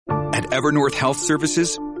At Evernorth Health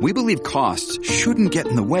Services, we believe costs shouldn't get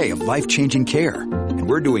in the way of life-changing care, and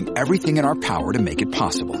we're doing everything in our power to make it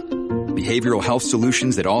possible. Behavioral health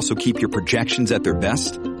solutions that also keep your projections at their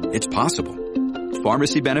best? It's possible.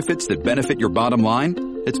 Pharmacy benefits that benefit your bottom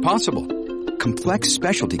line? It's possible. Complex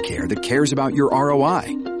specialty care that cares about your ROI?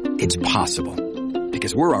 It's possible.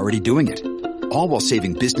 Because we're already doing it. All while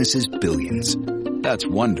saving businesses billions. That's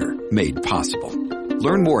Wonder made possible.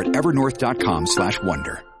 Learn more at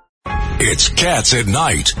evernorth.com/wonder. It's Cats at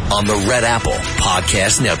Night on the Red Apple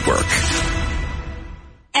Podcast Network.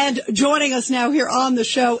 And joining us now here on the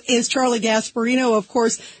show is Charlie Gasparino, of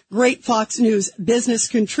course, great Fox News business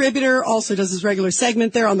contributor, also does his regular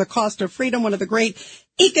segment there on the Cost of Freedom, one of the great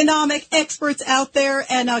economic experts out there.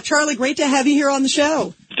 And Charlie, great to have you here on the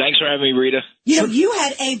show. Thanks for having me, Rita. You know, you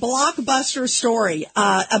had a blockbuster story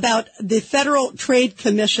about the Federal Trade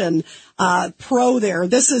Commission pro there.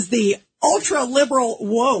 This is the ultra-liberal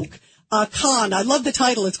woke con. I love the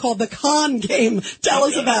title. It's called The Con Game. Tell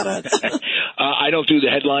us about it. I don't do the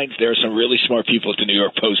headlines. There are some really smart people at the New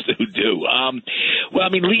York Post who do. Well, I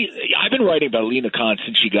mean, I've been writing about Lina Khan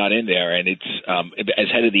since she got in there, and it's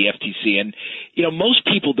as head of the FTC. And, you know, most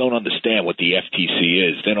people don't understand what the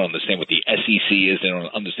FTC is. They don't understand what the SEC is. They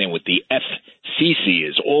don't understand what the FCC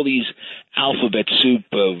is. All these alphabet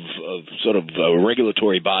soup of sort of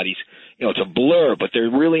regulatory bodies. You know, it's a blur, but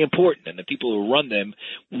they're really important, and the people who run them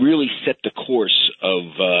really set the course of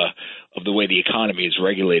the way the economy is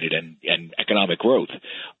regulated and economic growth.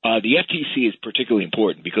 The FTC is particularly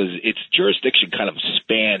important because its jurisdiction kind of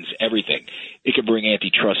spans everything. It could bring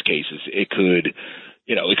antitrust cases. It could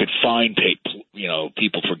fine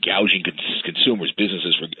people for gouging consumers,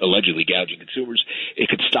 businesses for allegedly gouging consumers. It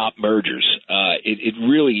could stop mergers. It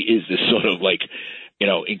really is this sort of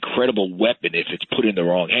incredible weapon if it's put in the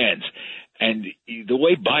wrong hands. And the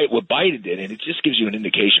way what Biden did, and it just gives you an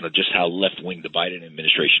indication of just how left-wing the Biden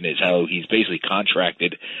administration is, how he's basically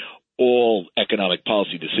contracted all economic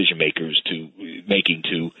policy decision makers to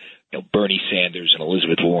Bernie Sanders and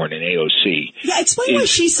Elizabeth Warren and AOC. Yeah, explain why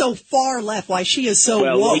she's so far left, why she is so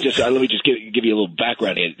woke. Let me just give you a little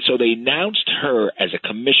background here. So they announced her as a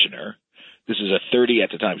commissioner. This is at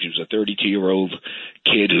the time, she was a 32-year-old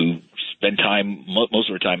kid who spent most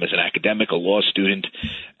of her time as an academic, a law student,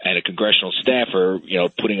 and a congressional staffer,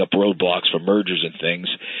 putting up roadblocks for mergers and things.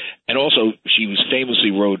 And also, she was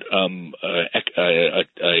famously wrote a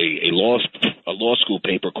law school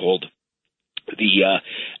paper called the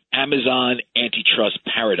Amazon Antitrust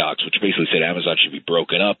Paradox, which basically said Amazon should be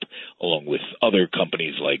broken up along with other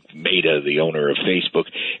companies like Meta, the owner of Facebook.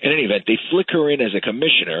 In any event, they flick her in as a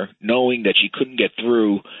commissioner, knowing that she couldn't get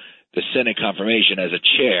through the Senate confirmation as a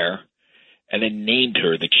chair, and then named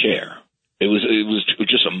her the chair. It was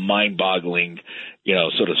just a mind-boggling,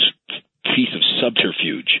 sort of piece of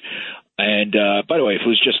subterfuge. And by the way, if it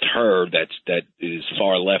was just her that is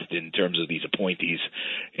far left in terms of these appointees,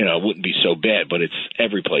 it wouldn't be so bad. But it's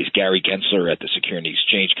every place. Gary Gensler at the Securities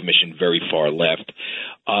Exchange Commission, very far left.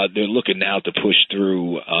 They're looking now to push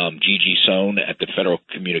through Gigi Sohn at the Federal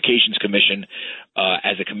Communications Commission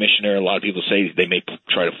as a commissioner. A lot of people say they may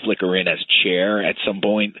try to flick her in as chair at some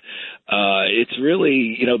point. It's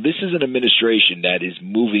really, this is an administration that is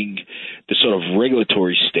moving the sort of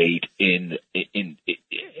regulatory state in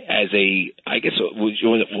as a, I guess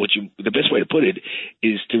the best way to put it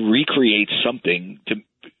is to recreate something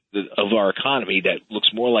of our economy that looks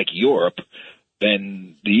more like Europe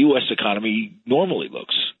than the U.S. economy normally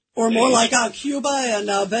looks. Or more like Cuba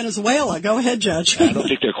and Venezuela. Go ahead, Judge. I don't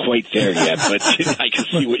think they're quite there yet, but I can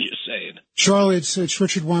see what you're saying. Charlie, it's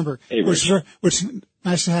Richard Weinberg. Hey, Richard. It's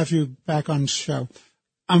nice to have you back on the show.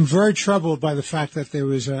 I'm very troubled by the fact that there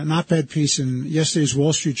was an op-ed piece in yesterday's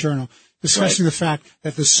Wall Street Journal discussing the fact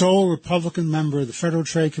that the sole Republican member of the Federal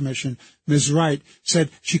Trade Commission, Ms. Wright, said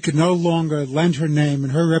she could no longer lend her name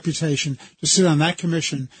and her reputation to sit on that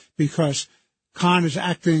commission because Khan is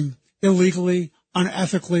acting illegally,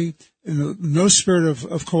 unethically, in no spirit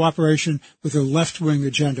of cooperation with a left-wing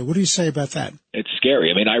agenda. What do you say about that? It's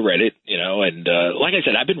scary. I mean, I read it, and like I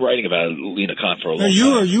said, I've been writing about Lina Khan for a long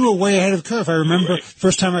time. You were way ahead of the curve. I remember the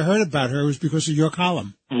first time I heard about her was because of your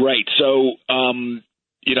column. Right. So,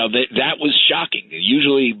 that was shocking.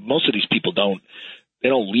 Usually, most of these people don't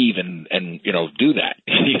leave and do that.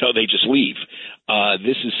 They just leave.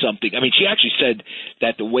 This is something. I mean, she actually said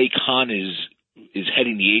that the way Khan is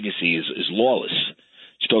heading the agency is lawless.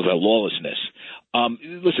 She talks about lawlessness.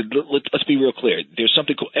 Listen, let's be real clear. There's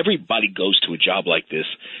something cool. Everybody goes to a job like this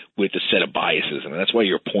with a set of biases, and that's why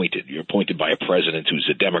you're appointed. You're appointed by a president who's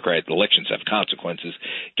a Democrat. Elections have consequences.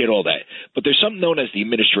 Get all that. But there's something known as the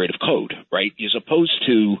administrative code, right? You're supposed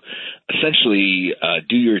to essentially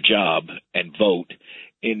do your job and vote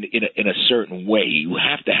in a certain way. You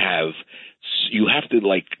have to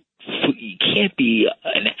you can't be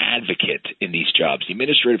an advocate in these jobs. The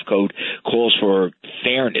administrative code calls for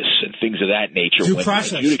fairness and things of that nature. Due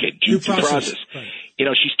process. Right. You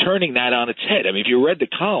know, she's turning that on its head. I mean, if you read the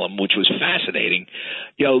column, which was fascinating,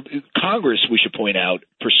 you know, Congress, we should point out,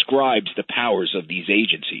 prescribes the powers of these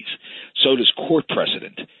agencies. So does court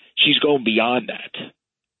precedent. She's going beyond that.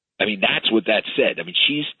 I mean, that's what that said. I mean,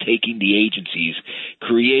 she's taking the agencies,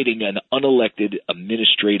 creating an unelected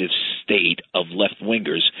administrative state of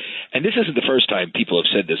left-wingers. And this isn't the first time people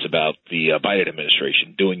have said this about the Biden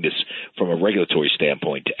administration, doing this from a regulatory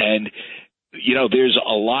standpoint. And, you know, there's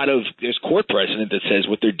court precedent that says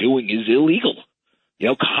what they're doing is illegal. You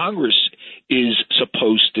know, Congress is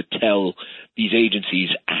supposed to tell these agencies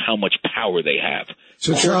how much power they have.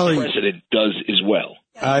 So, Charlie, the president does as well.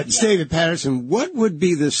 David Patterson, what would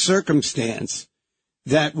be the circumstance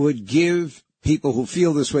that would give people who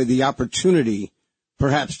feel this way the opportunity,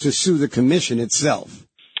 perhaps, to sue the commission itself?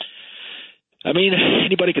 I mean,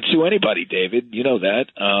 anybody could sue anybody, David. You know that.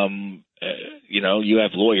 You know, you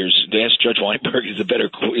have lawyers. To ask Judge Weinberg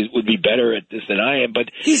would be better at this than I am. But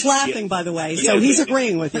he's laughing, by the way, so he's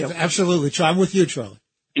agreeing with you. Absolutely, I'm with you, Charlie.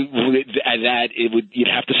 You'd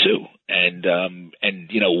have to sue, and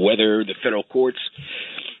you know, whether the federal courts,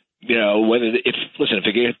 you know, if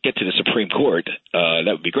they get to the Supreme Court, that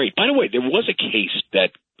would be great. By the way, there was a case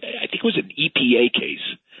that I think it was an EPA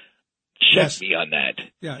case. Check me on that.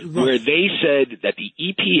 Yeah, right. Where they said that the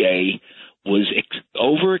EPA was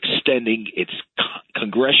overextending its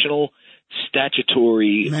congressional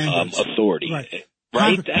statutory authority. Right.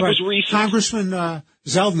 Right? That was recent. Congressman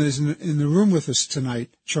Zeldin is in the room with us tonight,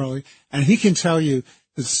 Charlie, and he can tell you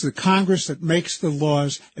it's the Congress that makes the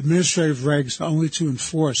laws, administrative regs, only to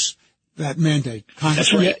enforce that mandate.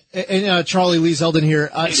 That's right. Yeah, and Charlie, Lee Zeldin here.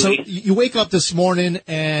 So you wake up this morning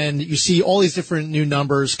and you see all these different new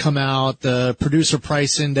numbers come out. The producer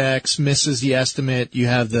price index misses the estimate. You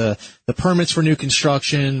have the permits for new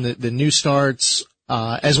construction, the new starts,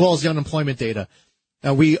 as well as the unemployment data.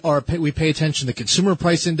 Now we pay attention to consumer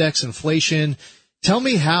price index, inflation. Tell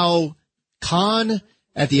me how Con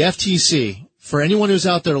at the FTC, for anyone who's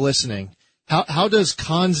out there listening, how does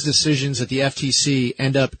Con's decisions at the FTC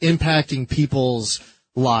end up impacting people's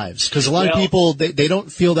lives? Because a lot of people, they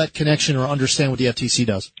don't feel that connection or understand what the FTC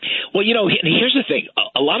does. Well, you know, here's the thing.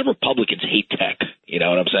 A lot of Republicans hate tech. You know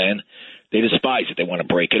what I'm saying? They despise it. They want to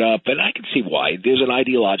break it up, and I can see why. There's an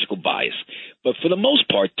ideological bias. But for the most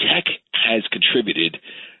part, tech has contributed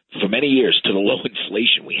for many years to the low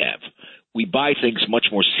inflation we have. We buy things much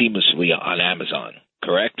more seamlessly on Amazon,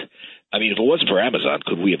 correct? I mean, if it wasn't for Amazon,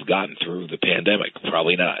 could we have gotten through the pandemic?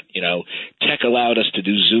 Probably not. You know, tech allowed us to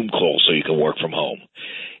do Zoom calls so you can work from home.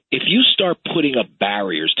 If you start putting up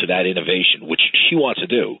barriers to that innovation, which she wants to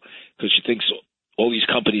do, because she thinks all these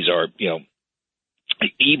companies are, you know,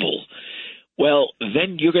 evil, well,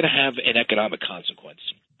 then you're going to have an economic consequence.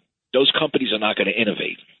 Those companies are not going to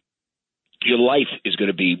innovate. Your life is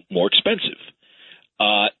going to be more expensive.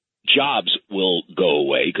 Jobs will go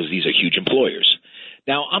away because these are huge employers.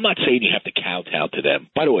 Now, I'm not saying you have to kowtow to them.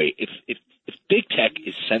 By the way, if big tech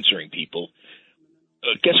is censoring people,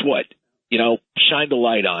 guess what? You know, shine the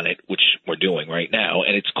light on it, which we're doing right now,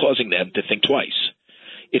 and it's causing them to think twice.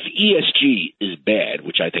 If ESG is bad,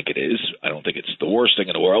 which I think it is, I don't think it's the worst thing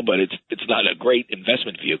in the world, but it's not a great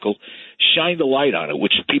investment vehicle, shine the light on it,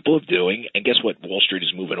 which people are doing, and guess what? Wall Street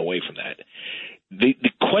is moving away from that. The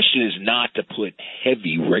question is not to put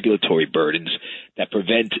heavy regulatory burdens that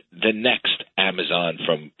prevent the next Amazon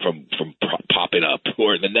from popping up,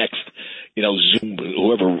 or the next, you know, Zoom,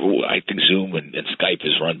 whoever. I think Zoom and Skype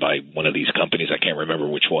is run by one of these companies. I can't remember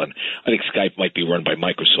which one. I think Skype might be run by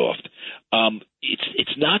Microsoft.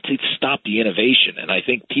 It's not to stop the innovation, and I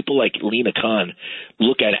think people like Lina Khan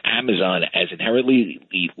look at Amazon as inherently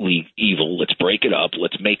evil. Let's break it up.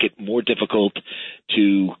 Let's make it more difficult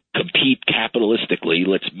to compete capitalistically.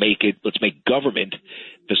 Let's make government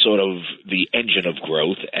the sort of the engine of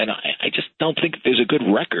growth. And I just don't think there's a good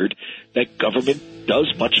record that government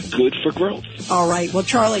does much good for growth. All right. Well,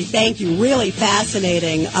 Charlie, thank you. Really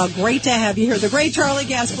fascinating. Great to have you here. The great Charlie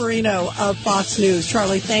Gasparino of Fox News.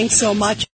 Charlie, thanks so much.